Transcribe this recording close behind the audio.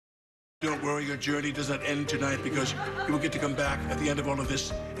Don't worry, your journey does not end tonight because you will get to come back at the end of all of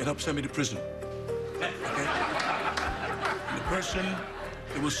this and help send me to prison. Okay? And the person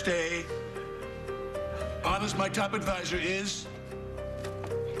that will stay on as my top advisor is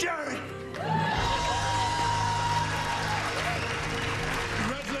Jared.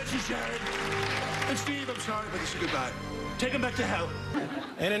 Congratulations, Jared. And Steve, I'm sorry, but this is goodbye. Take him back to hell.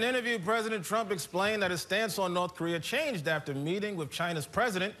 In an interview, President Trump explained that his stance on North Korea changed after meeting with China's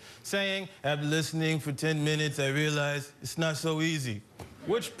president, saying, after listening for 10 minutes, I realized it's not so easy.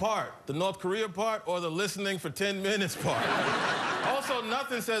 Which part? The North Korea part or the listening for 10 minutes part? Also,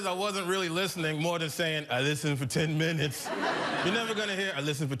 nothing says I wasn't really listening more than saying, I listened for 10 minutes. You're never gonna hear, I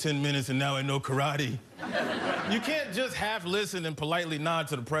listened for 10 minutes and now I know karate. You can't just half listen and politely nod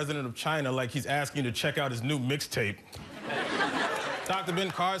to the president of China like he's asking you to check out his new mixtape. Dr. Ben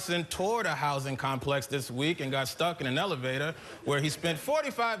Carson toured a housing complex this week and got stuck in an elevator where he spent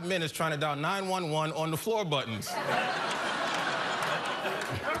 45 minutes trying to dial 911 on the floor buttons.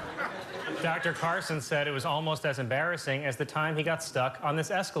 Dr. Carson said it was almost as embarrassing as the time he got stuck on this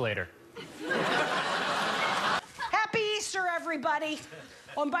escalator. Happy Easter, everybody.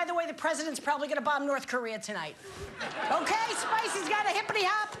 Oh, and by the way, the president's probably going to bomb North Korea tonight. Okay, Spicy's got to hippity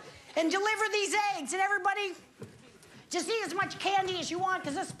hop and deliver these eggs. And everybody, just eat as much candy as you want,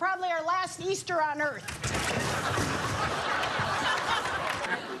 because this is probably our last Easter on Earth.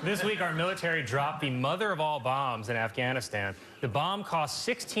 This week, our military dropped the mother of all bombs in Afghanistan. The bomb cost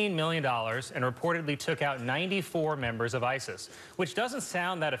 $16 million and reportedly took out 94 members of ISIS, which doesn't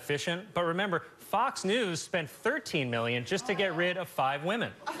sound that efficient, but remember, Fox News spent $13 million just to get rid of 5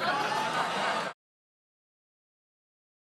 women.